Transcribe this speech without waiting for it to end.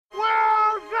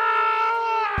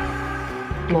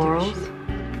Morals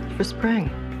for spring.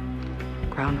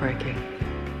 Groundbreaking.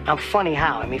 I'm funny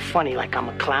how? I mean, funny like I'm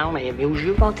a clown, I amuse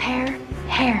you? Voltaire,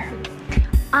 hair.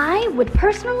 I would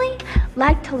personally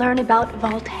like to learn about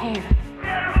Voltaire.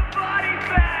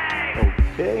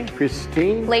 Okay,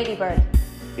 Christine. Ladybird.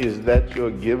 Is that your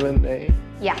given name?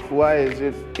 Yeah. Why is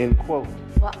it in quote?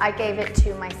 Well, I gave it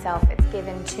to myself. It's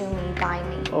given to me by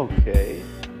me. Okay.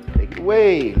 Take it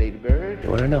away, Ladybird. You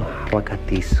wanna know how I got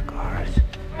these scars?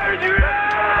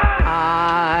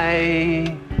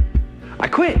 I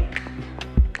quit.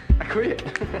 I quit.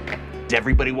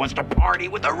 Everybody wants to party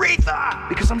with Aretha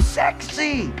because I'm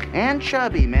sexy and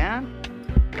chubby, man.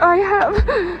 I have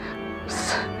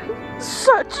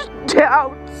such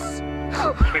doubts.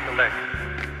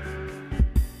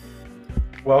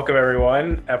 Welcome,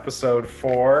 everyone. Episode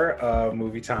 4 of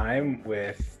Movie Time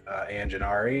with Anj and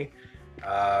Ari.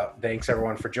 Thanks,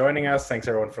 everyone, for joining us. Thanks,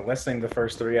 everyone, for listening to the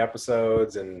first 3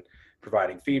 episodes and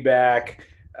providing feedback.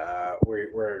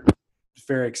 We're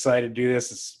very excited to do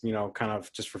this. It's, kind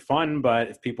of just for fun, but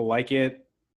if people like it,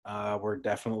 we're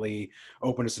definitely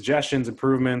open to suggestions,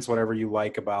 improvements, whatever you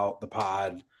like about the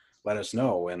pod, let us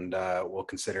know, and we'll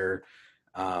consider,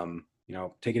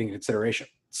 take it into consideration.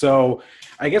 So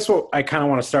I guess what I kind of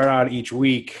want to start out each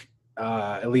week,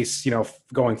 at least,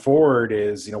 going forward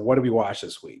is, what did we watch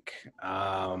this week?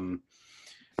 I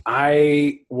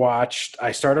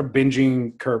started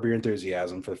binging Curb Your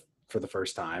Enthusiasm for the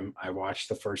first time. I watched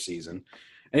the first season.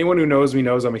 Anyone who knows me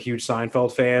knows I'm a huge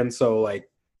Seinfeld fan. So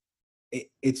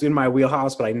it's in my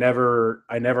wheelhouse, but I never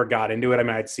got into it. I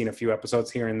mean, I'd seen a few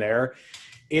episodes here and there.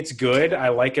 It's good. I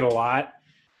like it a lot.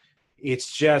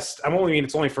 It's just,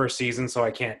 it's only first season, so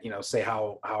I can't, say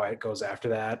how it goes after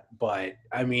that. But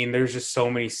I mean, there's just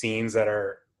so many scenes that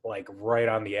are like right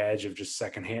on the edge of just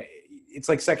secondhand. It's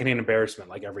like secondhand embarrassment,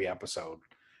 like every episode,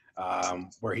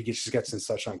 where he just gets in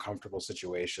such uncomfortable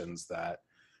situations that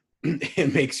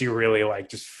it makes you really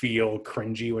just feel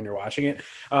cringy when you're watching it.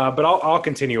 But I'll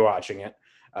continue watching it.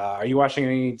 Are you watching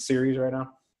any series right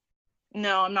now?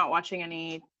 No, I'm not watching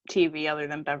any TV other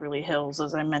than Beverly Hills,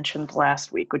 as I mentioned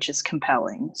last week, which is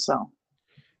compelling. So,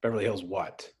 Beverly Hills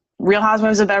what? Real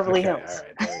Housewives of Beverly Hills. All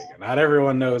right, there you go. Not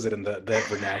everyone knows it in the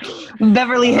vernacular.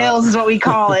 Beverly Hills is what we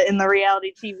call it in the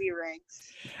reality TV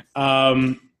ranks.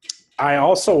 I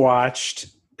also watched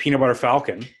Peanut Butter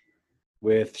Falcon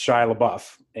with Shia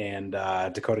LaBeouf and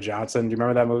Dakota Johnson. Do you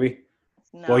remember that movie?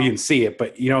 No. Well, you didn't see it,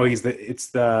 but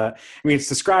it's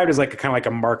described as kind of like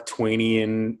a Mark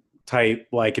Twainian type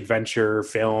adventure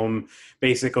film.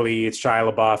 Basically, it's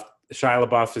Shia LaBeouf. Shia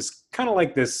LaBeouf is kind of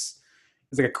like this.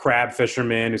 He's like a crab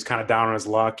fisherman who's kind of down on his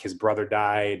luck. His brother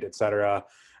died, etc.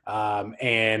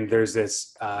 And there's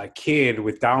this kid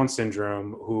with Down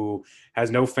syndrome who has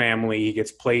no family. He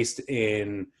gets placed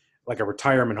in a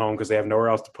retirement home because they have nowhere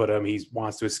else to put him. He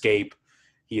wants to escape.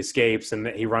 He escapes and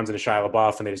he runs into Shia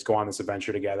LaBeouf and they just go on this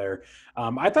adventure together.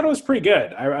 I thought it was pretty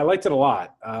good. I liked it a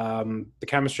lot. The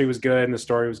chemistry was good and the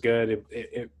story was good.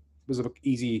 It was an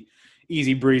easy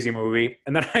breezy movie.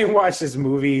 And then I watched this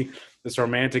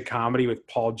romantic comedy with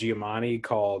Paul Giamatti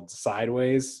called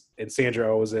Sideways, and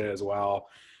Sandra Oh was in it as well.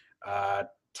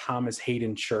 Thomas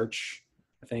Hayden Church,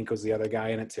 I think, was the other guy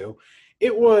in it too.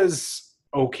 It was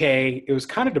okay. It was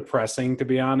kind of depressing, to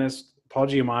be honest. Paul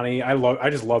Giamatti, I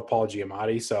just love Paul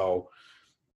Giamatti, so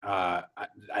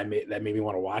that made me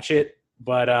want to watch it.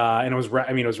 But and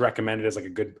it was recommended as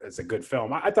a good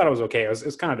film. I thought it was okay. It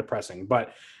was kind of depressing,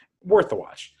 but worth the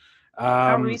watch.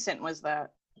 How recent was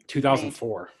that?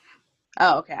 2004.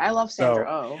 Oh, okay. I love Sandra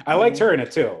Oh. I liked her in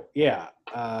it too. Yeah.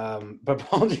 But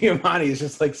Paul Giamatti is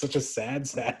just such a sad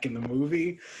sack in the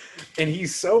movie, and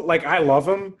he's so I love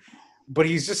him, but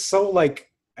he's just so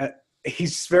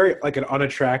he's very an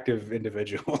unattractive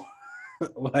individual.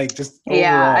 Just overall.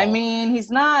 Yeah, I mean, he's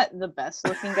not the best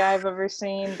looking guy I've ever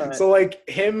seen, but so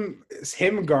him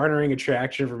garnering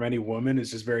attraction from any woman is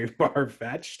just very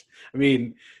far-fetched. I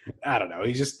mean, I don't know.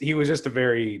 He was just a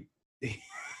very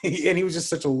and he was just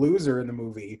such a loser in the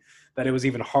movie that it was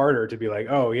even harder to be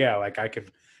oh yeah, I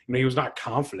could, he was not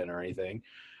confident or anything.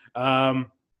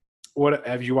 What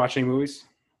have you watched any movies?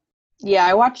 Yeah,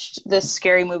 I watched this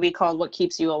scary movie called What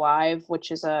Keeps You Alive, which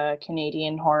is a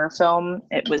Canadian horror film.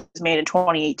 It was made in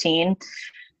 2018.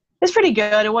 It's pretty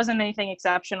good. It wasn't anything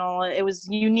exceptional. It was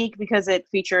unique because it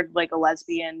featured a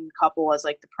lesbian couple as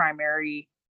the primary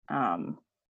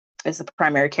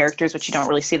characters, which you don't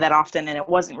really see that often. And it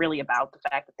wasn't really about the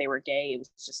fact that they were gay. It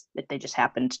was just that they just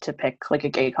happened to pick a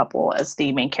gay couple as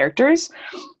the main characters.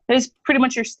 It was pretty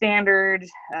much your standard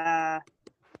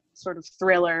sort of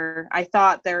thriller. I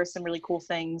thought there were some really cool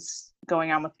things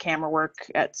going on with camera work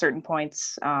at certain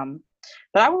points.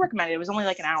 But I would recommend it. It was only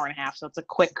like an hour and a half, so it's a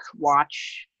quick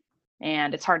watch,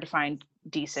 and it's hard to find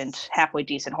halfway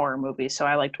decent horror movies. So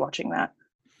I liked watching that.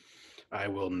 I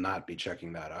will not be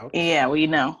checking that out. Yeah, we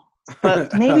know.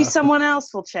 But maybe someone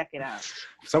else will check it out.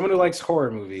 Someone who likes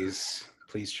horror movies,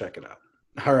 please check it out.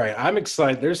 All right, I'm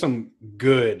excited. There's some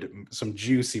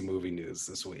juicy movie news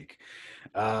this week.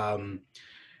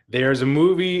 There's a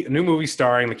new movie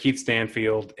starring Lakeith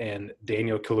Stanfield and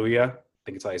Daniel Kaluuya. I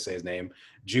think it's how you say his name.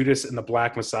 Judas and the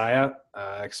Black Messiah,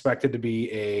 expected to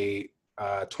be a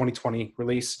 2020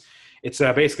 release. It's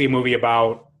basically a movie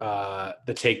about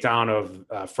the takedown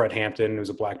of Fred Hampton, who was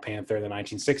a Black Panther in the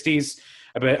 1960s.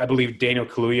 I believe Daniel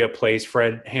Kaluuya plays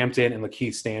Fred Hampton, and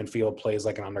Lakeith Stanfield plays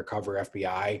like an undercover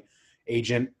FBI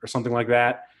agent or something like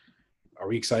that. Are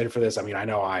we excited for this? I mean, I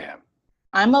know I am.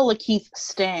 I'm a Lakeith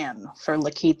stan for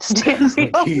Lakeith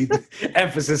Stanfield.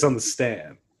 Emphasis on the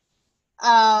stan.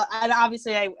 And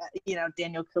obviously,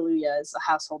 Daniel Kaluuya is a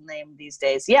household name these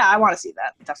days. Yeah, I want to see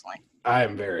that, definitely. I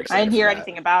am very excited. I didn't hear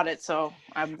anything about it, so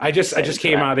I just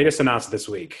came out. They just announced it this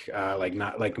week,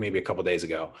 maybe a couple days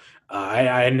ago.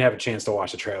 I didn't have a chance to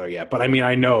watch the trailer yet, but I mean,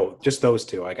 I know just those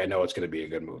two. Like, I know it's going to be a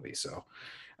good movie. So,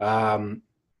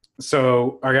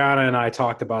 so Ariana and I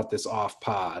talked about this off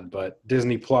pod, but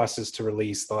Disney Plus is to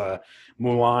release the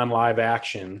Mulan live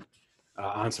action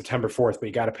on September 4th, but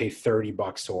you got to pay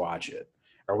 $30 to watch it.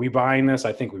 Are we buying this?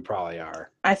 I think we probably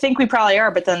are. I think we probably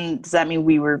are, but then does that mean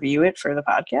we review it for the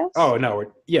podcast? Oh, no.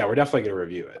 We're definitely going to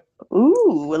review it.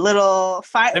 Ooh, a little.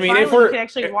 If we can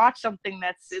actually watch something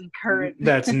that's in current.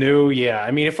 That's new. Yeah.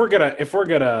 I mean, if we're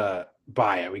gonna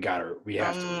buy it, we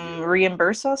have to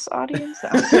reimburse us, audience.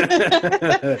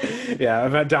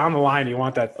 Yeah, down the line, you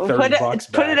want that $30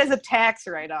 back. Put it as a tax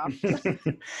write-off.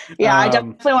 Yeah, I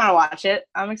definitely want to watch it.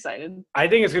 I'm excited. I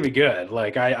think it's gonna be good.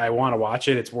 Like, I want to watch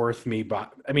it. It's worth me.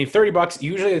 I mean, $30.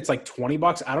 Usually, it's like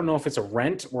 $20. I don't know if it's a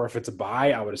rent or if it's a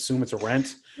buy. I would assume it's a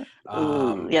rent.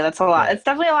 Yeah, that's a lot. It's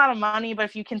definitely a lot of money, but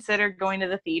if you consider going to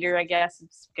the theater, I guess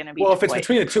it's gonna be. Well, if it's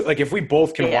between the two, like if we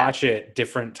both can watch it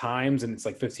different times and it's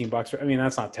like $15, I mean,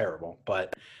 that's not terrible.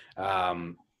 But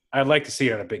I'd like to see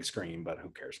it on a big screen, but who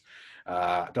cares?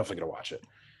 Definitely gonna watch it.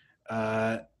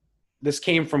 This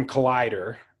came from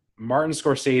Collider. Martin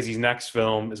Scorsese's next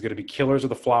film is going to be Killers of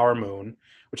the Flower Moon,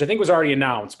 which I think was already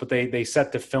announced, but they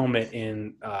set to film it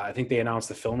in. I think they announced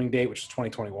the filming date, which is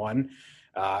 2021.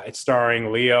 It's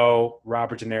starring Leo,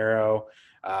 Robert De Niro.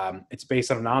 It's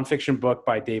based on a nonfiction book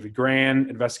by David Grann.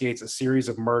 Investigates a series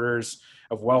of murders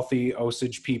of wealthy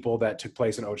Osage people that took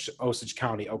place in Osage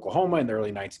County, Oklahoma in the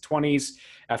early 1920s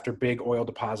after big oil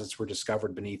deposits were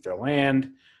discovered beneath their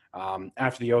land.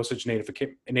 After the Osage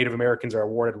Native Americans are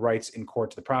awarded rights in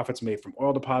court to the profits made from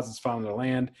oil deposits found in their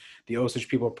land, the Osage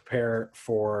people prepare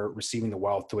for receiving the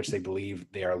wealth to which they believe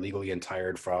they are legally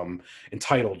entitled from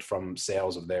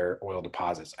sales of their oil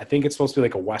deposits. I think it's supposed to be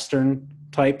like a Western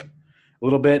type, a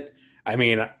little bit. I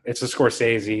mean, it's a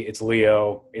Scorsese, it's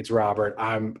Leo, it's Robert.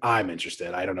 I'm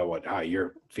interested. I don't know how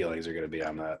your feelings are going to be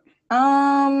on that.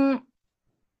 I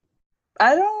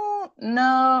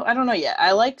don't know yet.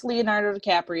 I liked Leonardo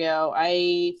DiCaprio.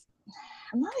 I'm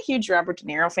not a huge Robert De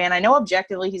Niro fan. I know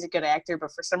objectively he's a good actor,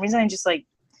 but for some reason I just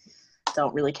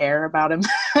don't really care about him.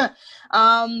 But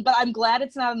I'm glad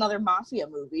it's not another mafia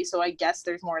movie, so I guess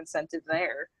there's more incentive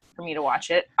there for me to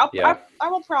watch it. I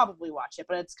will probably watch it,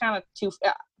 but it's kind of too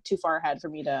far ahead for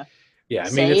me to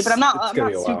say. But I'm not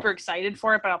super excited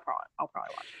for it, but I'll probably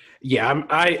watch it. Yeah,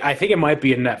 I think it might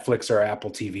be a Netflix or Apple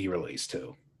TV release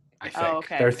too. I think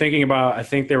they're thinking about. I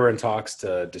think they were in talks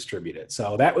to distribute it,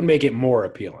 so that would make it more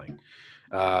appealing,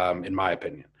 in my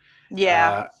opinion.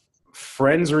 Yeah.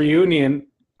 Friends Reunion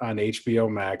on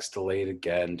HBO Max delayed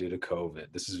again due to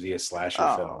COVID. This is via slasher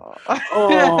film.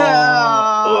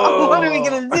 Oh, what are we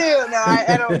gonna do? No,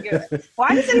 I don't get it.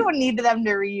 Why does anyone need them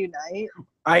to reunite?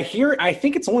 I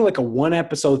think it's only like a 1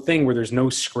 episode thing where there's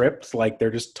no script, like they're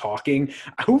just talking.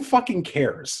 Who fucking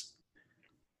cares?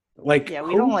 Like, yeah,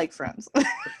 we don't like Friends.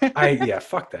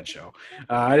 Fuck that show.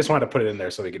 I just wanted to put it in there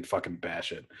so we could fucking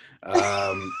bash it.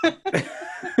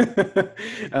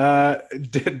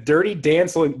 Dirty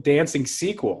Dancing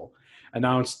sequel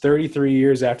announced 33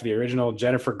 years after the original.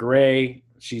 Jennifer Grey,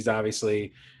 she's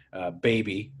obviously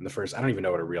Baby in the first. I don't even know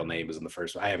what her real name is in the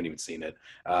first one. I haven't even seen it.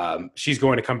 She's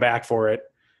going to come back for it.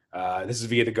 This is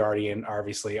via The Guardian,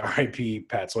 obviously. R.I.P.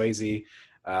 Pat Swayze.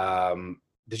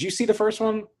 Did you see the first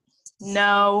one?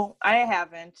 No, I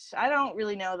haven't. I don't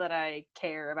really know that I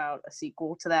care about a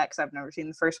sequel to that because I've never seen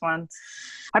the first one.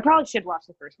 I probably should watch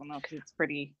the first one though because it's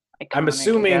pretty iconic. I'm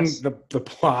assuming the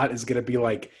plot is going to be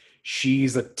like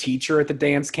she's a teacher at the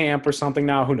dance camp or something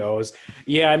now. Who knows?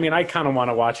 Yeah, I mean, I kind of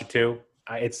want to watch it too.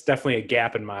 it's definitely a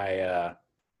gap in my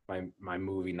my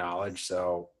movie knowledge,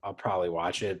 so I'll probably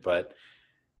watch it. But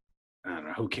I don't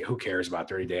know who cares about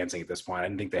Dirty Dancing at this point. I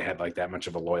didn't think they had like that much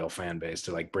of a loyal fan base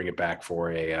to like bring it back for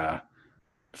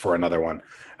another one.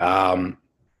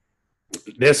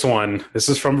 This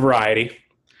is from Variety.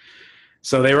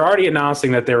 So they were already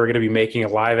announcing that they were going to be making a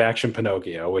live action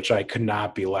Pinocchio, which I could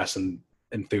not be less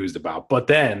enthused about. But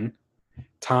then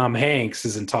Tom Hanks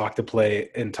is in talks to play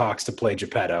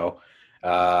Geppetto.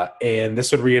 And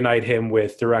this would reunite him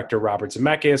with director Robert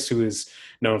Zemeckis, who is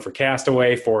known for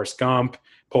Castaway, Forrest Gump,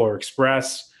 Polar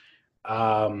Express.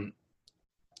 Anyone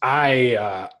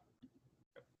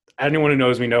who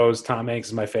knows me knows Tom Hanks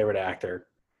is my favorite actor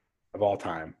of all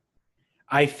time.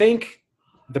 I think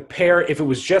the pair, if it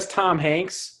was just Tom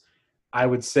Hanks, I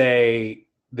would say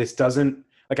this doesn't,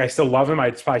 like, I still love him.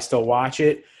 I'd probably still watch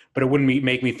it, but it wouldn't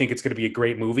make me think it's going to be a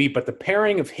great movie. But the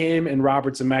pairing of him and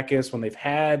Robert Zemeckis, when they've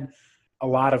had a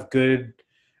lot of good,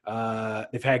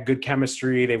 they've had good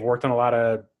chemistry, they've worked on a lot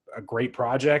of great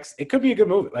projects, it could be a good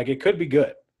movie. Like, it could be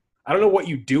good. I don't know what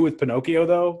you do with Pinocchio,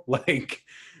 though. Like,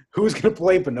 who's going to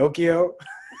play Pinocchio?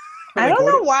 I don't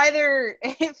know why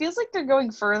it feels like they're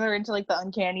going further into like the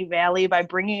uncanny valley by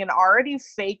bringing an already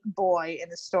fake boy in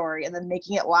the story and then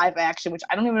making it live action, which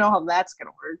I don't even know how that's going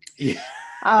to work. Yeah.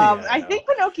 I think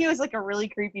Pinocchio is like a really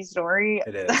creepy story.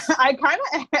 It is. I kind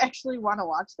of actually want to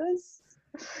watch this.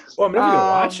 Well, I'm never going to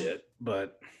watch it,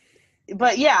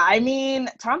 But yeah, I mean,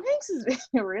 Tom Hanks is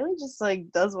really just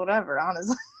like does whatever,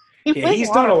 honestly. Yeah, he's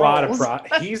done a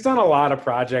lot of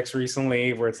projects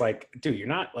recently where it's like, dude, you're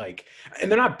not like,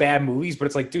 and they're not bad movies, but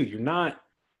it's like, dude, you're not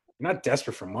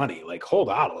desperate for money. Like, hold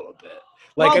out a little bit.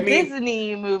 Like, well,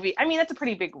 Disney movie. I mean, that's a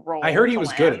pretty big role. I heard he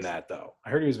was good in that, though. I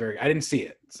heard he was I didn't see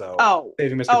it. So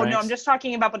Saving Mr. Oh Banks. no, I'm just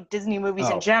talking about Disney movies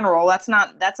in general. That's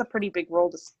a pretty big role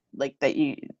to like that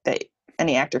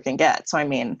any actor can get. So I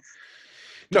mean.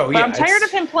 No, but I'm tired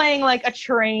of him playing like a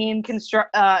train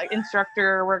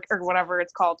instructor or whatever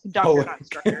it's called. Conductor, not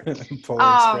instructor.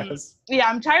 Polar Express. Yeah,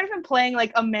 I'm tired of him playing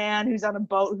like a man who's on a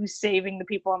boat who's saving the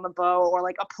people on the boat, or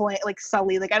like a plane, like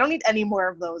Sully. Like, I don't need any more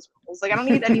of those roles. Like, I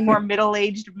don't need any more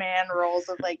middle-aged man roles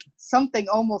of like something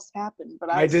almost happened.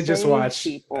 But I did just watch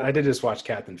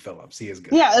Captain Phillips. He is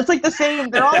good. Yeah, it's like the same.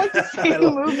 They're all like the same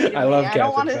movie. I love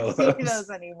Captain Phillips. I don't want to see those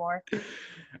anymore.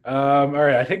 All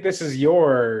right, I think this is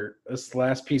this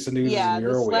last piece of news in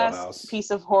your wheelhouse. Last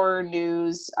piece of horror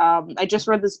news. I just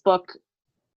read this book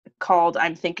called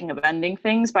I'm Thinking of Ending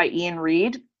Things by Ian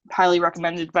Reid, highly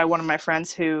recommended by one of my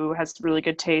friends who has really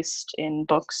good taste in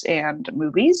books and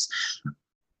movies.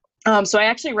 So I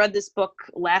actually read this book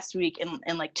last week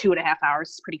in like 2.5 hours.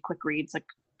 It's a pretty quick read. It's like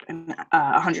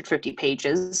 150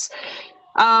 pages.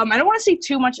 I don't want to say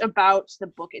too much about the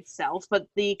book itself, but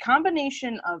the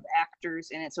combination of actors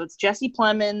in it. So it's Jesse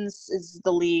Plemons is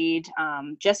the lead,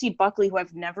 Jessie Buckley, who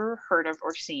I've never heard of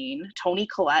or seen, Toni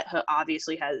Collette, who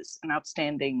obviously has an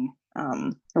outstanding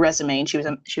resume, and she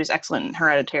was excellent in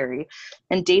Hereditary,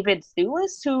 and David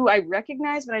Thewlis, who I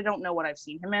recognize, but I don't know what I've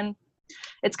seen him in.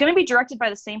 It's going to be directed by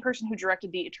the same person who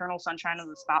directed The Eternal Sunshine of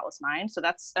the Spotless Mind. So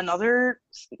that's another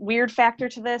weird factor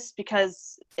to this,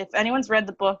 because if anyone's read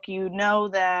the book, you know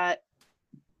that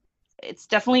it's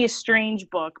definitely a strange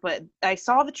book, but I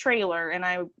saw the trailer and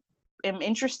I am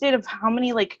interested of how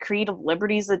many like creative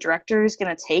liberties the director is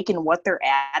going to take and what they're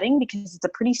adding, because it's a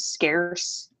pretty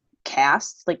scarce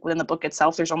cast. Like, within the book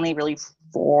itself, there's only really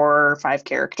 4 or 5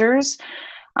 characters.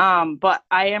 But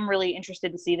I am really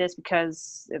interested to see this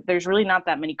because there's really not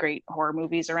that many great horror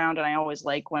movies around, and I always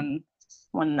like when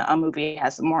a movie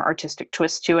has a more artistic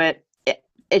twist to it.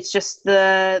 It's just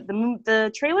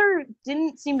the trailer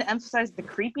didn't seem to emphasize the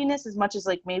creepiness as much as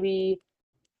like maybe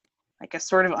like a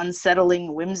sort of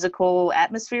unsettling, whimsical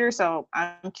atmosphere. So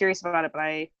I'm curious about it, but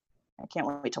I can't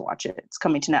wait to watch it. It's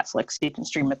coming to Netflix, so you can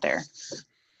stream it there.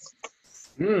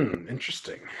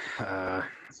 Interesting.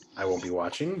 I won't be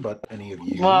watching, but any of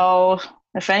you. Well,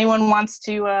 if anyone wants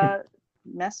to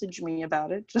message me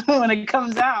about it when it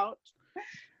comes out.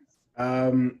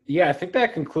 Yeah, I think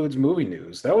that concludes movie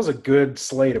news. That was a good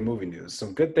slate of movie news.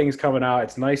 Some good things coming out.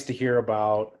 It's nice to hear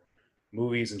about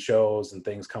movies and shows and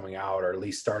things coming out, or at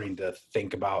least starting to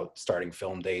think about starting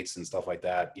film dates and stuff like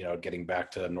that, getting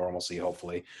back to normalcy,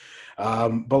 hopefully.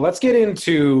 But let's get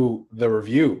into the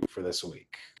review for this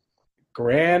week.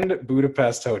 Grand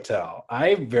Budapest Hotel.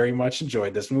 I very much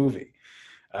enjoyed this movie.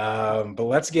 But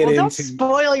let's get into... Don't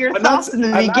spoil your thoughts in the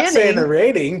beginning. I'm not saying the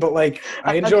rating, but like,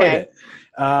 I enjoyed it.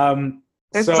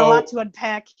 There's a lot to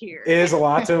unpack here. It is a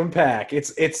lot to unpack. I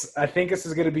think this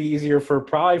is going to be easier for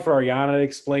Ariana to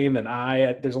explain than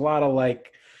I. There's a lot of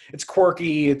like, it's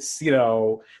quirky. It's, you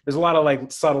know, there's a lot of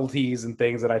like subtleties and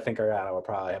things that I think Ariana will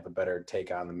probably have a better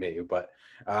take on than me. But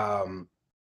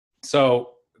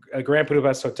so Grand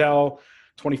Budapest Hotel,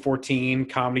 2014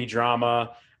 comedy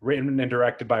drama, written and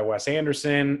directed by Wes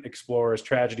Anderson, explores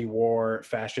tragedy, war,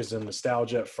 fascism,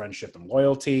 nostalgia, friendship, and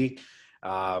loyalty.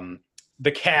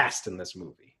 The cast in this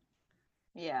movie.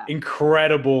 Yeah.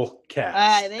 Incredible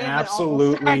cast.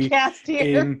 Absolutely cast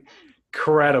here.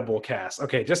 Incredible cast.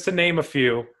 Okay, just to name a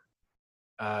few,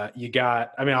 you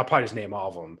got, I mean, I'll probably just name all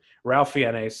of them. Ralph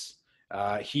Fiennes,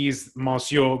 he's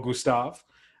Monsieur Gustave,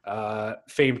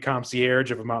 famed concierge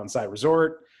of a mountainside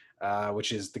resort,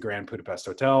 which is the Grand Budapest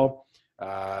Hotel.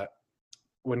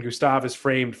 When Gustave is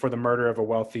framed for the murder of a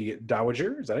wealthy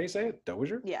dowager, is that how you say it?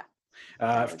 Dowager? Yeah.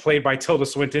 Played by Tilda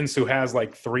Swinton, who has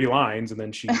like 3 lines and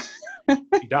then she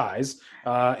dies.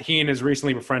 He and his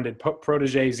recently befriended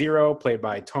protege Zero, played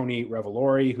by Tony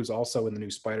Revolori, who's also in the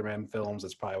new Spider-Man films.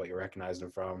 That's probably what you recognize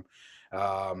him from.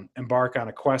 Embark on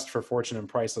a quest for fortune and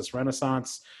priceless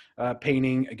Renaissance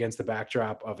painting against the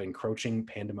backdrop of encroaching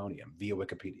pandemonium via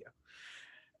Wikipedia.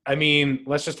 I mean,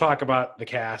 let's just talk about the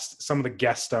cast. Some of the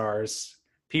guest stars,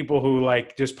 people who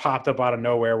like just popped up out of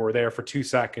nowhere, were there for 2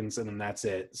 seconds and then that's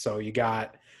it. So you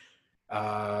got,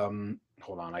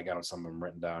 hold on, I got some of them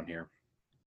written down here.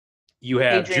 You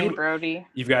have Adrian Brody.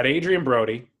 You've got Adrian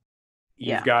Brody.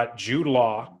 You've got Jude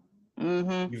Law.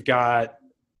 Mm-hmm. You've got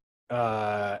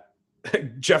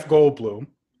Jeff Goldblum.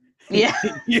 Yeah.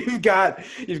 You've got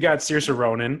Saoirse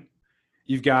Ronan.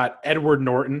 You've got Edward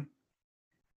Norton.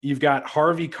 You've got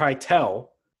Harvey Keitel,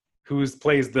 who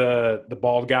plays the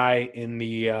bald guy in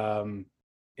the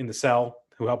cell,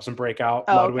 who helps him break out.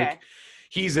 Oh, Ludwig. okay.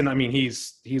 He's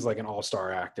like an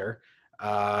all-star actor.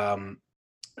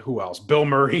 Who else? Bill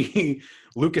Murray,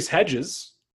 Lucas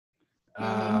Hedges.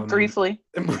 Briefly.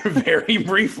 Very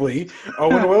briefly.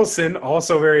 Owen Wilson,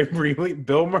 also very briefly.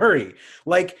 Bill Murray.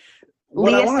 Like,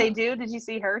 Leah Seydoux, did you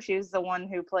see her? She was the one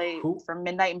who played from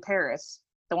Midnight in Paris.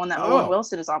 The one that Owen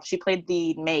Wilson is off. She played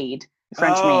the maid,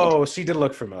 French maid. Oh, she did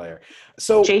look familiar.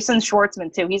 So Jason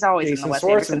Schwartzman too. He's always in the Wes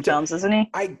Anderson films, isn't he?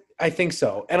 I think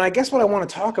so. And I guess what I want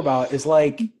to talk about is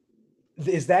like,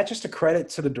 is that just a credit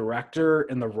to the director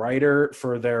and the writer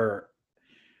for their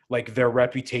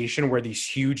reputation, where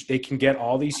they can get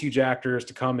all these huge actors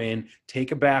to come in,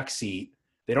 take a back seat.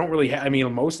 They don't really have, I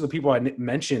mean, most of the people I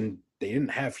mentioned, they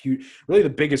didn't have huge, really the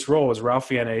biggest role was Ralph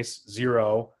Fiennes,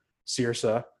 Zero,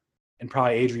 Saoirse, and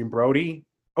probably Adrian Brody.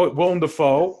 Oh, Willem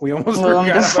Dafoe. We almost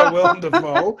forgot about Willem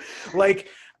Dafoe. Like,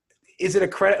 is it a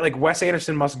credit? Like, Wes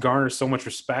Anderson must garner so much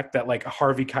respect that like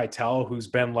Harvey Keitel, who's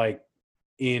been like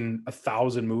in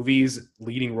 1,000 movies,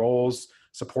 leading roles,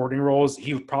 supporting roles,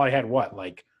 he probably had what,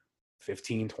 like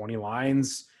 15, 20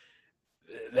 lines.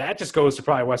 That just goes to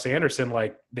probably Wes Anderson.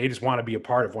 Like, they just want to be a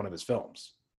part of one of his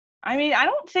films. I mean, I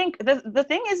don't think the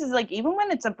thing is like, even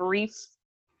when it's a brief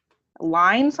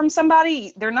line from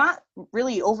somebody, they're not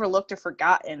really overlooked or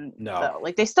forgotten. No, though.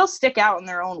 Like, they still stick out in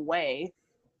their own way.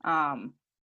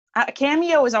 A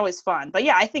cameo is always fun, but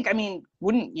yeah, I think, I mean,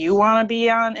 wouldn't you want to be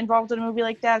involved in a movie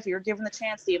like that if you were given the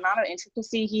chance? The amount of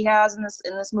intricacy he has in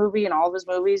this movie and all of his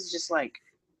movies is just like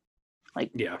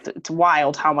yeah, it's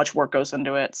wild how much work goes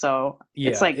into it. So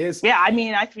it's like, yeah, I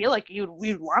mean, I feel like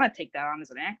we'd want to take that on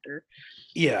as an actor.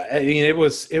 Yeah, I mean, it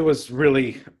was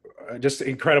really just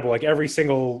incredible. Like, every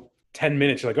single 10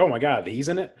 minutes, you're like, oh my God, he's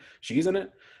in it, she's in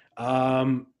it. I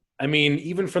mean,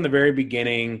 even from the very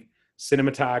beginning,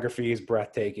 cinematography is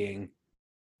breathtaking.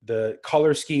 The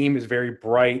color scheme is very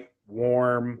bright,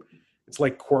 warm. It's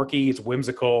like quirky, it's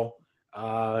whimsical.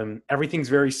 Everything's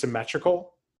very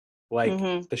symmetrical.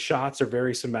 Like, the shots are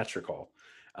very symmetrical.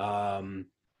 The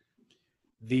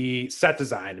set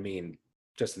design, I mean,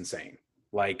 just insane.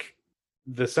 Like,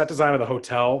 the set design of the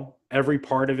hotel, every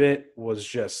part of it was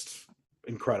just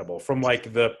incredible. From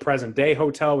like the present day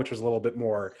hotel, which was a little bit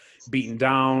more beaten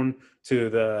down,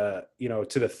 to the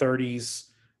 30s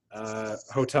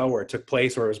hotel where it took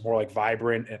place, where it was more like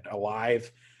vibrant and alive.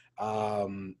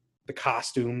 The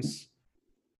costumes,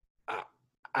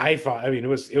 I mean, it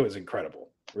was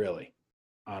incredible, really,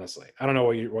 honestly. I don't know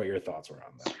what your thoughts were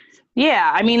on that.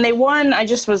 Yeah, I mean, they won, I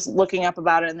just was looking up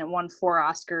about it, and it won 4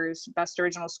 Oscars: Best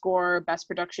Original Score, Best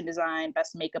Production Design,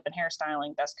 Best Makeup and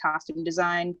Hairstyling, Best Costume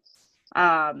Design.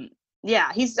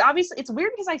 Yeah, he's obviously, it's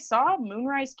weird because I saw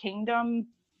Moonrise Kingdom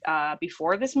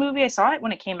before this movie. I saw it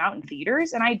when it came out in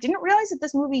theaters, and I didn't realize that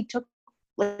this movie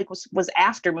was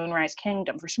after Moonrise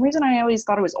Kingdom. For some reason, I always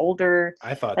thought it was older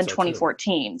than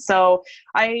 2014. Too. So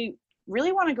I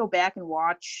really want to go back and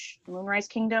watch Moonrise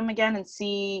Kingdom again and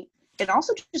see, and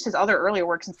also just his other earlier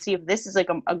works, and see if this is like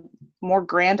a more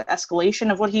grand escalation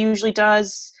of what he usually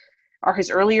does. are his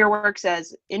earlier works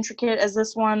as intricate as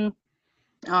this one.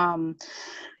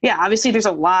 Yeah, obviously there's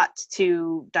a lot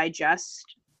to digest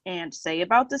and say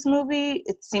about this movie.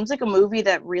 It seems like a movie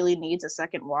that really needs a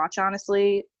second watch,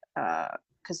 honestly,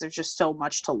 because there's just so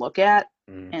much to look at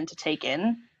and to take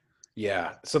in.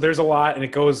 Yeah, so there's a lot, and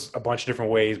it goes a bunch of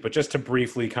different ways, but just to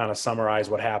briefly kind of summarize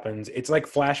what happens, it's like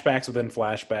flashbacks within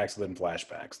flashbacks within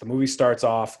flashbacks. The movie starts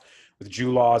off with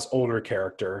Jude Law's older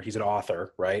character. He's an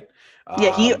author, right?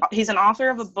 Yeah, he's an author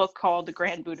of a book called The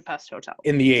Grand Budapest Hotel.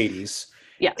 In the 80s.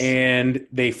 Yes. And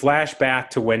they flash back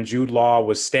to when Jude Law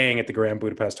was staying at the Grand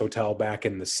Budapest Hotel back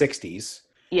in the 60s.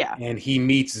 Yeah. And he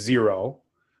meets Zero,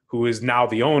 who is now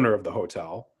the owner of the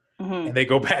hotel. Mm-hmm. And they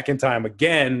go back in time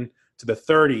again to the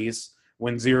 30s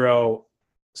when Zero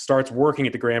starts working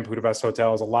at the Grand Budapest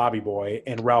Hotel as a lobby boy,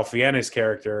 and Ralph Fiennes'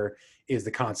 character is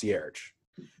the concierge.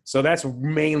 So that's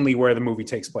mainly where the movie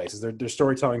takes place. Is they're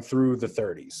storytelling through the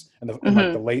 30s and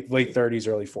like the late 30s,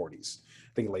 early 40s.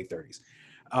 I think late 30s.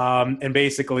 And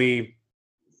basically,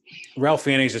 Ralph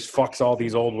Fiennes just fucks all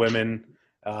these old women,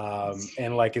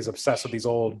 and like is obsessed with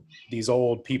these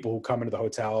old people who come into the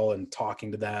hotel and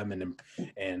talking to them and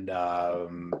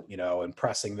you know,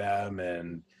 impressing them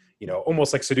and, you know,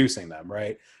 almost like seducing them,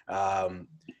 right?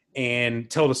 And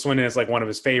Tilda Swinton is like one of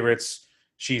his favorites.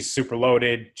 She's super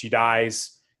loaded. She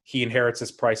dies. He inherits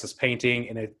this priceless painting,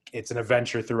 and it's an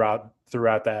adventure throughout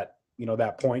that, you know,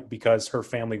 that point, because her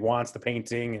family wants the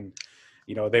painting, and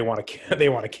you know they want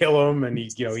to kill him, and he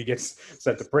gets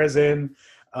sent to prison.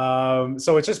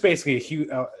 So it's just basically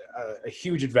a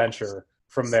huge adventure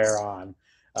from there on.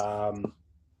 I'm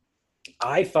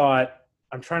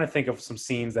trying to think of some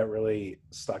scenes that really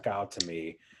stuck out to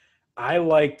me. I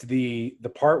liked the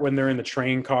part when they're in the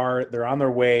train car. They're on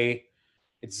their way.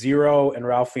 It's Zero and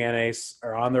Ralph Fiennes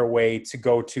are on their way to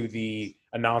go to the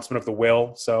announcement of the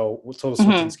will. So Tilda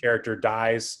Swinton's character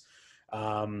dies,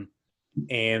 and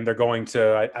they're going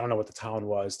to, I don't know what the town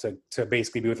was, to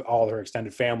basically be with all her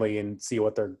extended family and see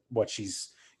what she's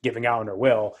giving out in her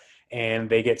will. And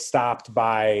they get stopped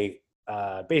by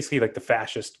basically like the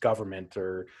fascist government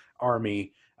or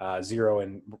army. Zero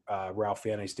and Ralph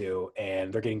Fiennes do,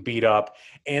 and they're getting beat up.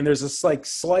 And there's this like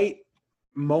slight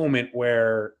moment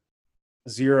where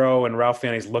Zero and Ralph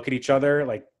Fiennes look at each other,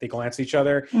 like they glance at each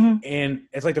other, and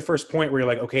it's like the first point where you're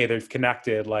like, okay, they've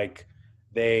connected, like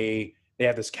they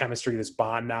have this chemistry, this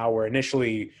bond now, where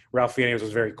initially Ralph Fiennes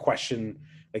was very questioned.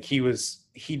 Like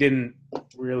he didn't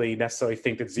really necessarily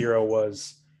think that Zero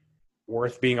was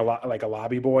worth being a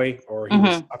lobby boy, or he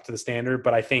was up to the standard.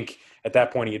 But I think at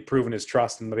that point he had proven his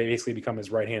trust and basically become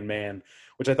his right-hand man,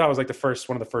 which I thought was like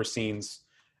one of the first scenes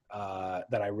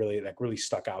that really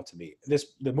stuck out to me.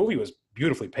 The movie was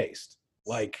beautifully paced,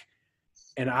 like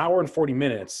an hour and 40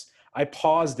 minutes. I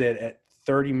paused it at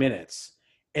 30 minutes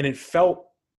and it felt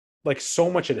like so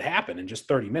much had happened in just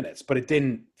 30 minutes, but it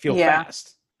didn't feel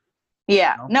fast.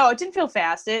 Yeah. You know? No, it didn't feel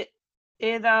fast.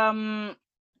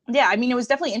 Yeah, I mean, it was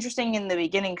definitely interesting in the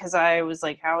beginning because I was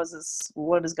like, how is this?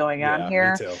 What is going on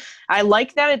here? Me too. I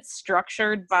like that it's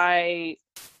structured by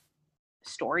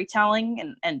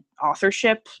storytelling and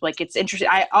authorship. Like, it's interesting.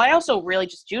 I also really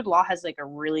just, Jude Law has like a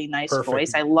really nice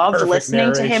voice. I loved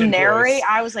listening to him narrate. Voice.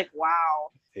 I was like, wow.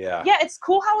 Yeah. Yeah, it's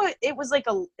cool how it was like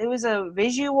it was a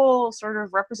visual sort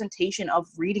of representation of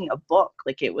reading a book.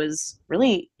 Like, it was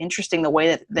really interesting the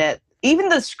way that even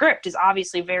the script is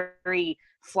obviously very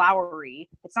flowery.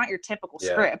 It's not your typical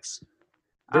script.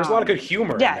 There's a lot of good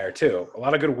humor in there too. A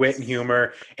lot of good wit and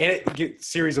humor, and it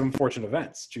series of unfortunate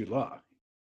events. Jude Law,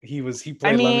 he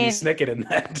played Lemony Snicket in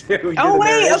that too. Oh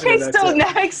wait, okay, so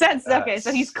that makes sense. Okay,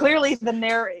 so he's clearly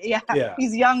the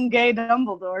he's young gay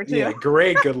Dumbledore too. Yeah,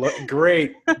 good look.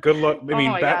 I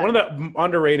mean, one of the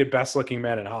underrated, best looking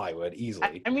men in Hollywood,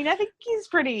 easily. I mean, I think he's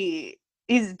definitely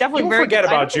People very forget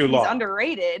good. about Jude Law. He's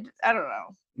underrated. I don't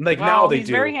know. Like now they he's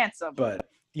do. Very handsome. But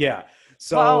yeah,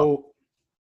 so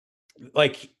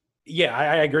like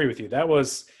I agree with you. That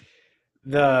was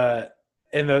the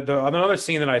another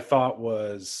scene that I thought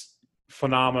was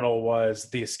phenomenal was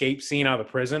the escape scene out of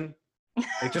the prison.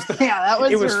 Like just that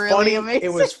was really funny. Amazing.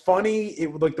 It was funny.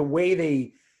 It like the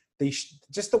way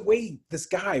just the way this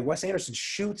guy Wes Anderson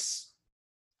shoots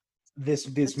this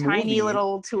tiny movie.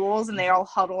 Little tools, and they all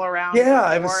huddle around.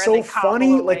 Yeah, it was so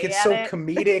funny. Like it's so it.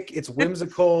 comedic. It's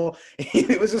whimsical.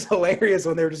 It was just hilarious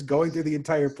when they were just going through the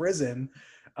entire prison,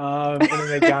 and then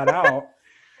they got out.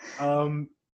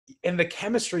 And the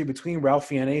chemistry between Ralph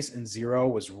Fiennes and Zero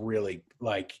was really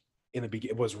in the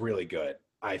beginning. It was really good.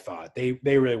 I thought they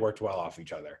really worked well off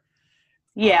each other.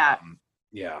 Yeah.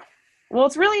 Yeah. Well,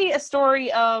 it's really a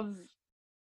story of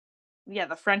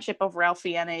the friendship of Ralph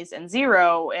Fiennes and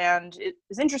Zero. And it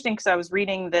was interesting because I was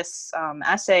reading this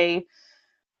essay,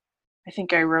 I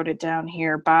think I wrote it down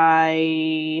here,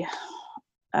 by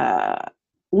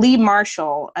Lee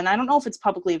Marshall, and I don't know if it's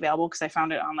publicly available because I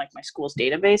found it on like my school's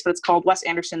database, but it's called Wes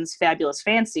Anderson's Fabulous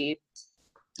Fancy.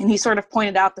 And he sort of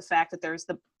pointed out the fact that there's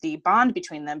the bond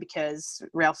between them because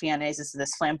Ralph Fiennes is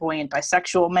this flamboyant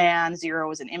bisexual man,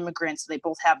 Zero is an immigrant, so they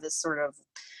both have this sort of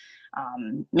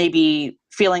maybe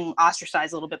feeling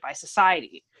ostracized a little bit by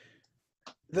society.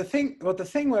 The thing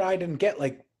what I didn't get,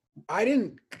 like, I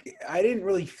didn't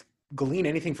really glean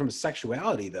anything from his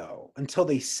sexuality though until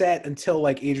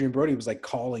like Adrian Brody was like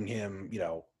calling him, you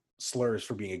know, slurs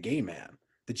for being a gay man.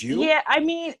 Did you? Yeah, I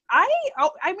mean, I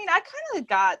kind of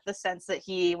got the sense that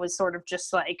he was sort of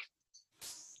just like,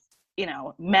 you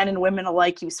know, men and women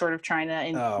alike. He was sort of trying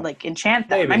to like enchant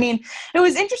them. Maybe. I mean, it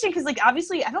was interesting because like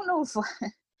obviously I don't know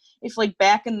if like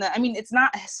back in the, I mean, it's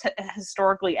not a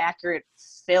historically accurate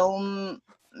film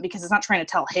because it's not trying to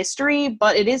tell history,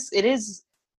 but it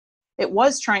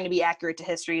was trying to be accurate to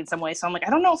history in some way. So I'm like,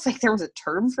 I don't know if like there was a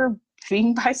term for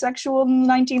being bisexual in the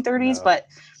 1930s, but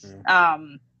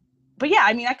yeah,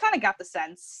 I mean, I kind of got the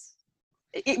sense,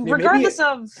 regardless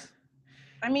of,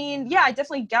 I mean, yeah, I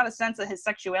definitely got a sense that his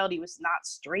sexuality was not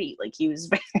straight. Like he was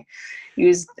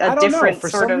a different For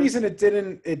sort some of reason, it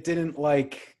didn't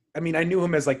like. I mean, I knew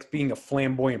him as like being a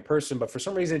flamboyant person, but for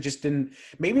some reason it just didn't.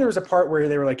 Maybe there was a part where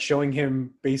they were like showing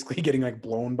him basically getting like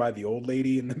blown by the old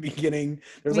lady in the beginning.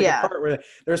 There's like a part where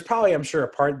there's probably, I'm sure, a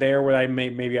part there where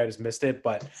maybe I just missed it,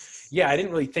 but yeah, I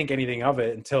didn't really think anything of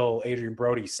it until Adrian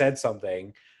Brody said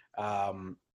something.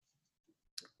 So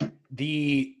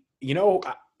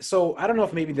I don't know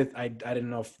if maybe that I didn't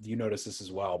know if you noticed this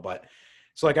as well, but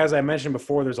so like as I mentioned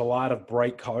before, there's a lot of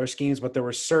bright color schemes, but there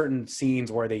were certain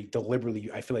scenes where they deliberately,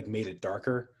 I feel like, made it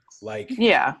darker. Like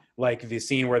the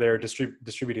scene where they're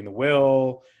distributing the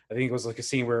will. I think it was like a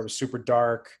scene where it was super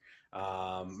dark.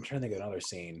 I'm trying to think of another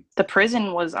scene. The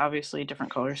prison was obviously a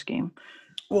different color scheme.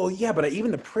 Well, yeah, but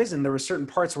even the prison, there were certain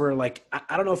parts where, like,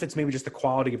 I don't know if it's maybe just the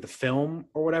quality of the film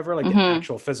or whatever, like the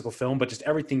actual physical film, but just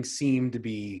everything seemed to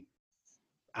be,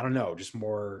 I don't know, just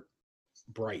more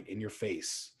bright in your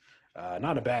face.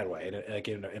 Not in a bad way,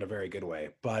 in a very good way.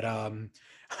 But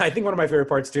I think one of my favorite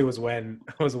parts too was when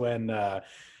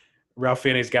Ralph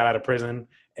Fiennes got out of prison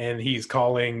and he's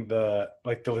calling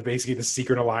basically the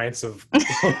secret alliance of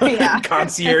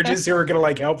concierges who are gonna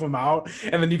like help him out,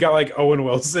 and then you got like Owen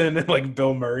Wilson and like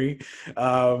Bill Murray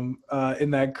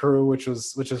in that crew, which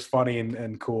was funny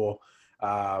and cool.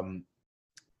 And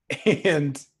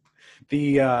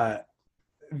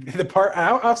the part, I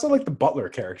also like the butler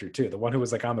character too, the one who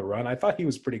was like on the run. I thought he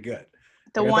was pretty good.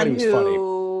 The one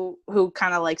who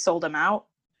kind of like sold him out.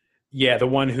 Yeah, the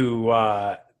one who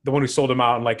sold him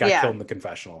out and like got killed in the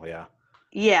confessional. Yeah.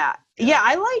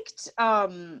 I liked.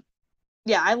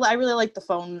 I really liked the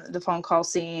phone call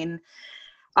scene.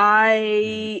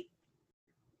 I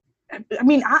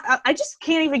mean, I just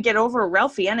can't even get over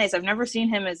Ralph Fiennes. I've never seen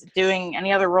him as doing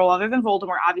any other role other than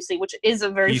Voldemort, obviously, which is a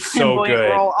very flamboyant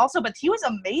role also, but he was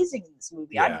amazing in this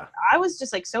movie. Yeah. I was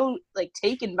just like so like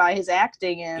taken by his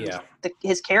acting and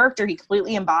his character. He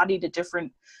completely embodied a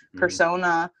different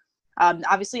persona.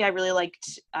 Obviously I really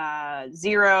liked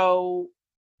Zero.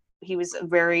 He was a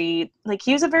very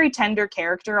tender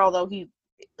character, although he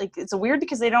like, it's weird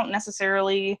because they don't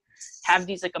necessarily have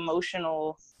these like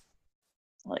emotional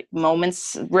like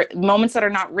moments that are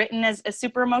not written as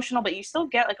super emotional, but you still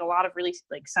get like a lot of really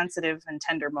like sensitive and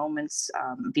tender moments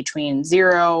between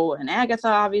Zero and Agatha.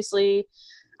 Obviously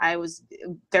I was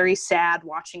very sad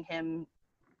watching him.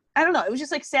 I don't know, it was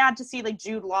just like sad to see like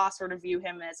Jude Law sort of view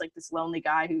him as like this lonely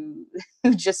guy who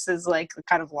just is like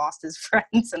kind of lost his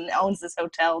friends and owns this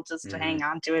hotel just to hang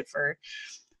on to it for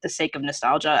the sake of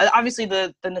nostalgia. Obviously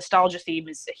the nostalgia theme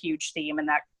is a huge theme, and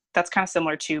that's kind of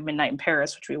similar to Midnight in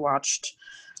Paris, which we watched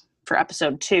for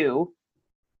episode 2.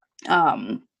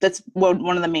 That's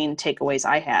one of the main takeaways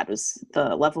I had, was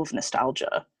the level of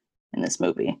nostalgia in this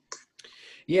movie.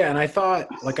 Yeah, and I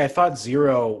thought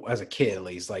Zero, as a kid at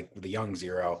least, like the young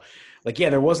Zero, like,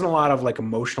 yeah, there wasn't a lot of like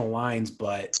emotional lines,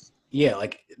 but yeah,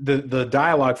 like the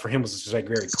dialogue for him was just like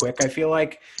very quick, I feel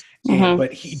like.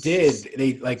 But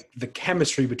the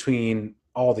chemistry between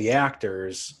all the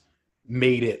actors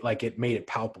made it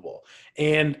palpable.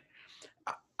 And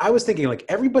I was thinking, like,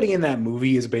 everybody in that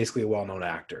movie is basically a well-known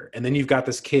actor, and then you've got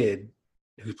this kid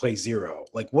who plays Zero.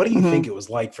 Like, what do you think it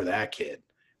was like for that kid?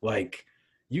 Like,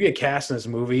 you get cast in this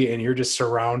movie and you're just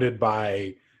surrounded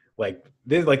by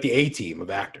the A-team of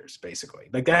actors, basically.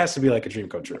 Like, that has to be like a dream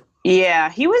come true.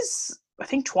 Yeah, he was I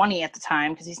think 20 at the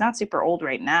time, because he's not super old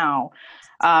right now.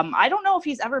 I don't know if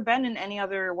he's ever been in any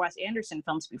other Wes Anderson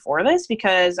films before this,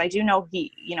 because I do know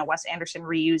Wes Anderson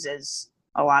reuses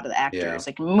a lot of the actors. Yeah.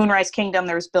 Like Moonrise Kingdom,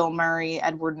 there's Bill Murray,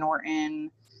 Edward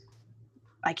Norton.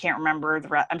 I can't remember the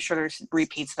rest. I'm sure there's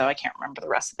repeats, though. I can't remember the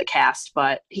rest of the cast,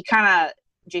 but he kind of,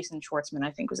 Jason Schwartzman,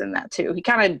 I think, was in that too. He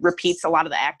kind of repeats a lot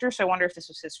of the actors, so I wonder if this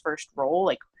was his first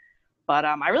role. But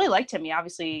I really liked him. He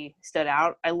obviously stood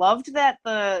out. I loved that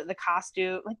the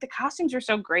costume, the costumes were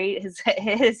so great.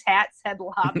 His hat said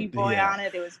Lobby Boy on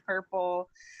it. It was purple.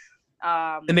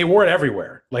 And they wore it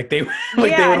everywhere. He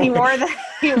wore it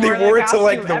to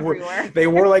everywhere. They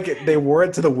wore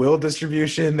it to the will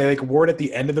distribution. They wore it at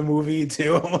the end of the movie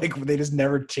too. They just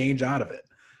never change out of it.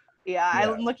 Yeah,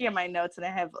 I'm looking at my notes and I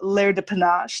have L'air de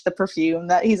Panache, the perfume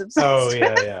that he's obsessed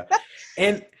with. Yeah.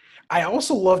 And I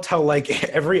also loved how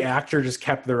every actor just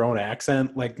kept their own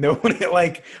accent. Nobody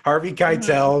Harvey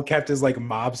Keitel kept his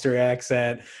mobster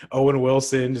accent. Owen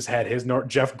Wilson just had his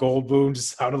Jeff Goldblum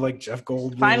just sounded like Jeff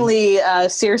Goldblum. Finally,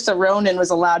 Saoirse Ronan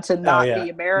was allowed to not be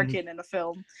American in a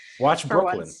film. Watch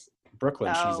Brooklyn. Once.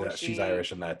 Brooklyn, she's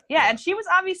Irish in that. Yeah, and she was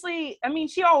obviously. I mean,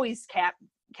 she always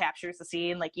captures the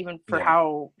scene. Even for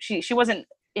how she wasn't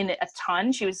in it a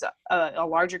ton. She was a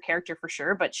larger character for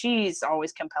sure, but she's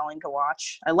always compelling to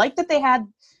watch. I like that they had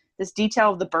this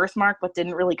detail of the birthmark, but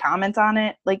didn't really comment on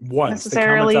it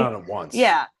necessarily. They commented on it once.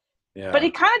 Yeah. But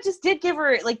it kind of just did give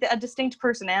her a distinct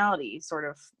personality. Sort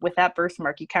of with that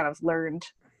birthmark, you kind of learned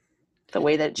the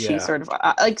way that she sort of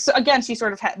so again, she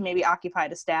sort of had maybe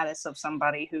occupied a status of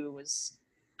somebody who was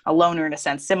a loner in a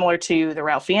sense, similar to the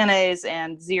Ralph Fiennes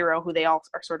and Zero, who they all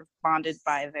are sort of bonded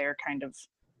by their kind of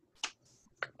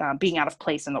being out of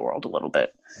place in the world a little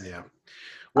bit. Yeah.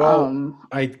 Well,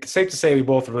 safe to say we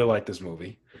both really like this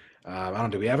movie. I don't know.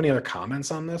 Do we have any other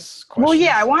comments on this question? Well,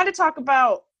 yeah, I wanted to talk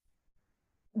about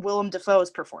Willem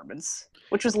Dafoe's performance,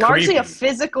 which was largely a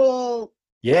physical.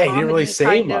 Yeah, he didn't really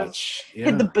say much.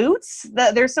 Yeah. The boots.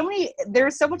 There's so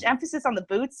much emphasis on the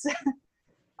boots.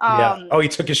 He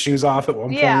took his shoes off at one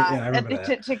point. Yeah, I remember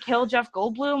that. To kill Jeff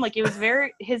Goldblum, it was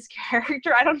very his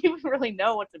character. I don't even really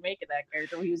know what to make of that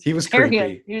character. He was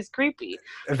creepy. He was creepy.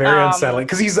 Very unsettling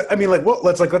because he's. I mean,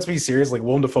 let's be serious.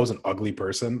 Willem Dafoe's an ugly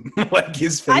person.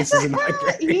 His face isn't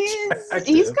that great.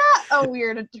 He's got a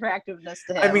weird attractiveness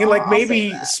to him. I mean,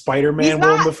 maybe Spider-Man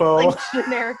Willem Dafoe.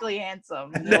 Generically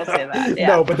handsome. We'll say that. Yeah.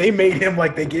 No, but they made him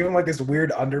they gave him this weird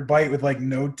underbite with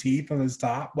no teeth on his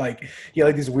top. He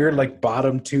had these weird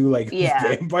bottom two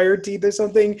vampire teeth or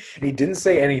something, and he didn't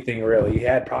say anything really. He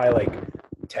had probably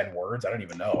 10 words, I don't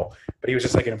even know, but he was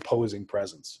just an imposing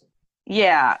presence.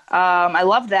 I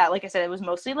love that. Like I said, it was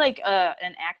mostly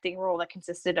an acting role that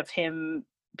consisted of him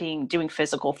doing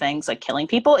physical things like killing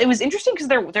people. It was interesting because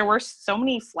there were so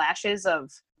many flashes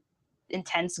of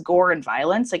intense gore and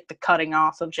violence, like the cutting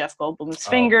off of Jeff Goldblum's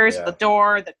fingers, the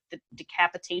door, the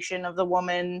decapitation of the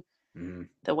woman. Mm-hmm.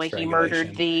 The way he murdered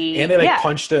and they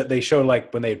punched it. They showed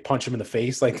when they punch him in the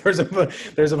face. There's a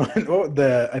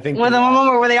I think the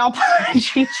moment where they all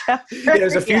punch each other. Yeah,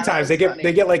 there's a few times they get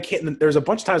hit. There's a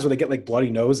bunch of times where they get bloody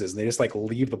noses and they just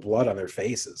leave the blood on their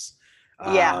faces.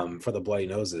 For the bloody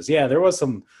noses. Yeah, there was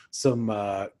some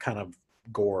kind of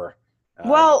gore.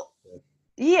 And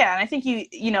I think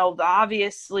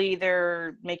obviously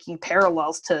they're making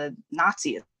parallels to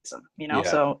Nazism.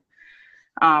 So.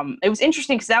 It was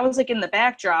interesting because that was in the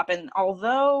backdrop, and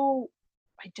although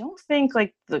I don't think I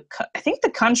think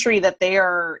the country that they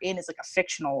are in is a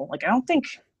fictional. I don't think.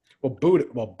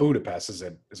 Budapest is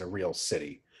a real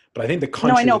city, but I think the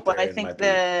country. No, I know, but I think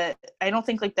I don't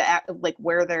think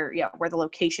where where the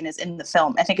location is in the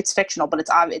film. I think it's fictional, but it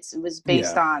was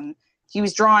based on. He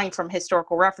was drawing from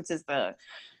historical references.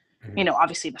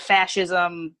 Obviously the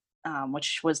fascism,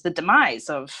 which was the demise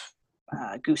of.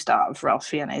 Gustav, Ralph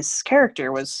Fiennes'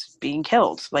 character, was being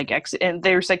killed. And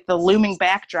there's the looming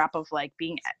backdrop of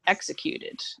being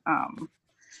executed,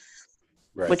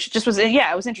 which just was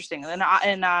it was interesting.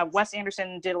 And Wes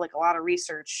Anderson did a lot of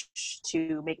research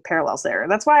to make parallels there.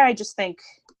 That's why I just think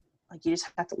you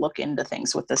just have to look into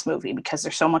things with this movie because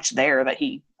there's so much there that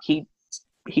he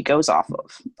goes off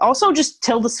of. Also, just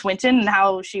Tilda Swinton and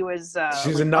how she was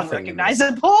she's a nothing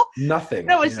unrecognizable. Nothing.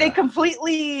 No, they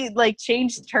completely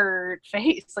changed her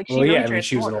face.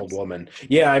 She was an old woman.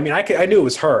 Yeah, I mean, I knew it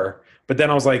was her, but then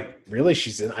I was really?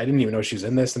 She's in? I didn't even know she was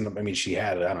in this. And I mean, she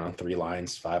had 3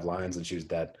 lines, 5 lines, and she was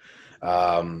dead.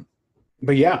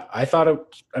 But yeah, I thought it.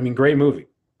 I mean, great movie.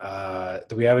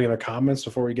 Do we have any other comments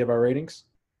before we give our ratings?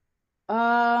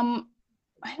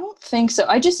 I don't think so.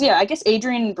 I guess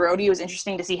Adrian Brody was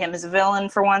interesting to see him as a villain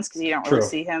for once because you don't really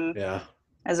see him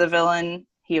as a villain.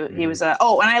 He was and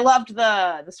I loved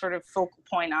the sort of focal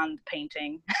point on the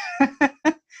painting.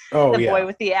 Oh, the yeah. boy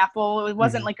with the apple. It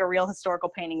wasn't like a real historical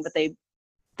painting, but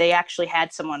they actually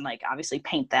had someone like obviously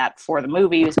paint that for the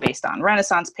movie. It was based on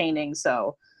Renaissance painting.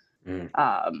 So,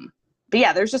 but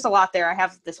yeah, there's just a lot there. I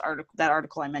have that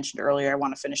article I mentioned earlier. I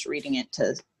want to finish reading it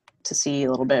to see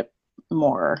a little bit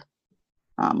more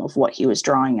of what he was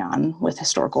drawing on with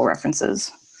historical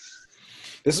references.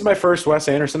 This is my first Wes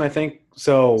Anderson, I think.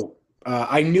 So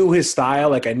I knew his style,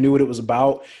 like I knew what it was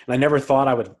about, and I never thought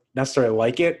I would necessarily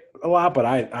like it a lot, but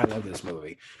I love this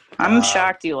movie. I'm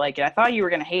shocked you like it. I thought you were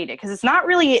gonna hate it because it's not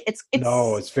really. It's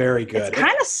no, it's very good. It's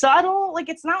kind of subtle. Like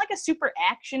it's not like a super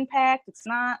action packed. It's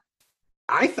not.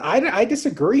 I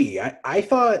disagree. I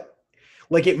thought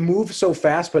like it moved so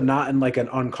fast, but not in like an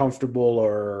uncomfortable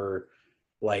or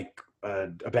like a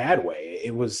bad way.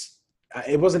 It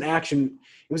wasn't action.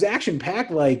 It was action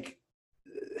packed. Like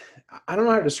I don't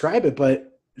know how to describe it,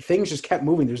 but things just kept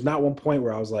moving. There's not one point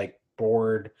where I was like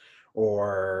bored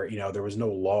or, there was no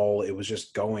lull. It was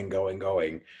just going.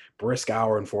 Brisk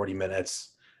hour and 40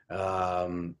 minutes.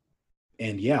 And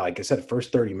yeah, like I said, the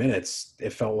first 30 minutes,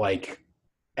 it felt like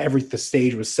the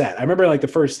stage was set. I remember like the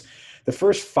first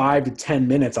 5 to 10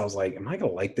 minutes, I was like, am I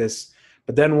going to like this?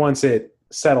 But then once it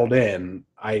settled in,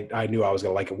 I knew I was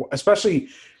going to like it. Especially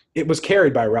it was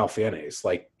carried by Ralph Fiennes.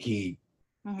 Like he,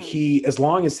 as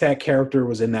long as that character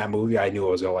was in that movie, I knew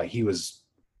I was going to like, he was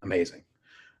amazing.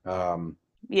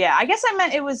 Yeah, I guess I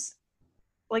meant it was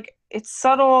like it's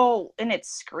subtle in its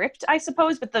script, I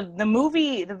suppose, but the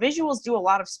movie, the visuals do a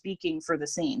lot of speaking for the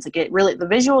scenes. Like the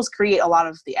visuals create a lot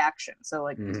of the action. So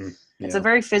like it's a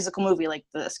very physical movie. Like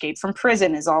the escape from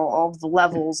prison is all of the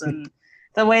levels and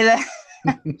the way that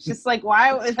it's just like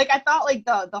why like I thought like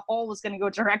the hole was going to go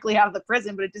directly out of the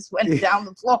prison, but it just went down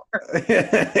the floor.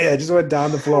 Yeah, it just went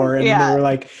down the floor, and they were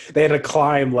like they had to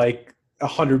climb like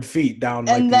 100 feet down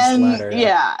like and this then ladder.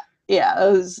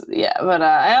 But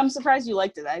I'm surprised you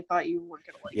liked it. I thought you weren't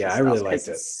gonna like it. Yeah, I really liked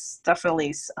it. It's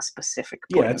definitely a specific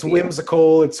point it's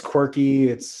whimsical, it's quirky,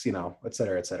 it's et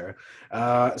cetera, et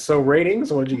cetera. So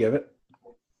ratings, what did you give it?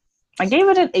 I gave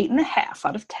it an 8.5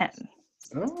 out of 10.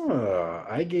 Oh,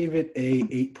 I gave it a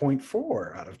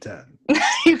 8.4 out of 10.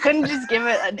 You couldn't just give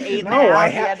it an 8.5. No, I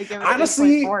had to give it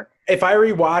honestly, 8.4. If I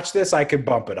rewatch this, I could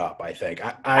bump it up, I think.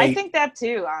 I think that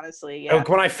too, honestly. Yeah.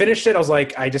 When I finished it, I was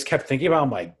like, I just kept thinking about it.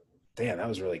 I'm like, damn, that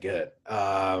was really good.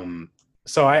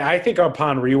 So I think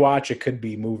upon rewatch, it could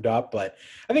be moved up, but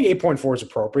I think 8.4 is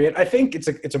appropriate. I think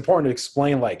it's important to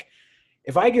explain, like,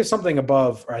 if I give something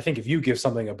above, or I think if you give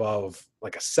something above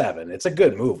like a 7, it's a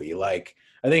good movie. Like,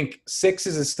 I think 6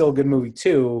 is still a good movie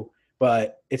too,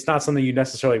 but it's not something you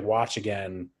necessarily watch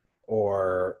again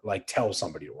or like tell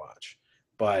somebody to watch.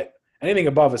 But anything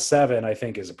above a 7, I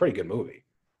think, is a pretty good movie.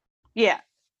 Yeah.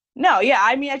 No, yeah.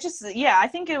 I mean, I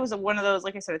think it was one of those,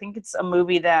 like I said, I think it's a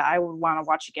movie that I would want to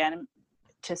watch again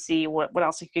to see what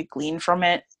else you could glean from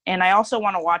it. And I also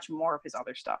want to watch more of his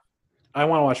other stuff. I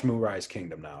want to watch Moonrise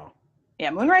Kingdom now. Yeah,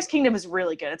 Moonrise Kingdom is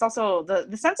really good. It's also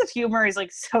the sense of humor is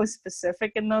like so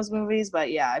specific in those movies,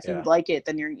 but yeah, if you like it,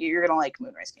 then you're gonna like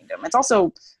Moonrise Kingdom. It's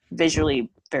also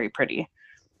visually very pretty.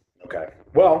 Okay,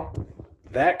 well,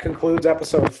 that concludes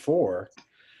episode 4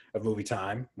 of Movie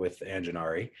Time with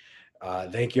Anjanari.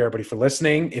 Thank you everybody for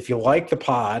listening. If you like the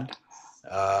pod,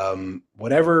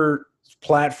 whatever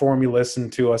platform you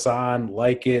listen to us on,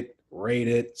 like it, rate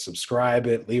it, subscribe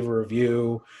it, leave a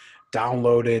review,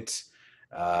 download it.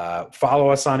 Follow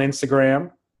us on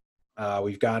Instagram.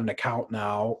 We've got an account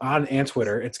now and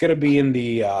Twitter. It's going to be in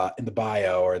the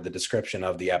bio or the description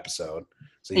of the episode,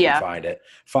 so you can find it.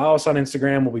 Follow us on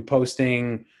Instagram. We'll be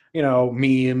posting,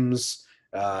 memes,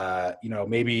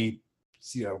 maybe,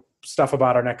 stuff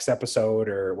about our next episode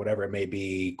or whatever it may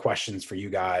be, questions for you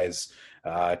guys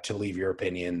to leave your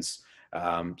opinions.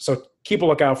 So keep a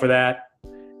lookout for that.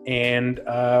 And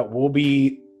we'll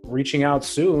be reaching out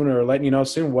soon or letting you know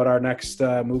soon what our next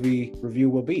movie review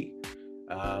will be.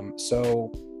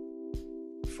 So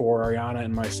for Ariana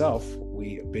and myself,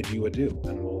 we bid you adieu,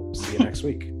 and we'll see you next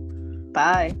week.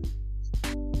 Bye.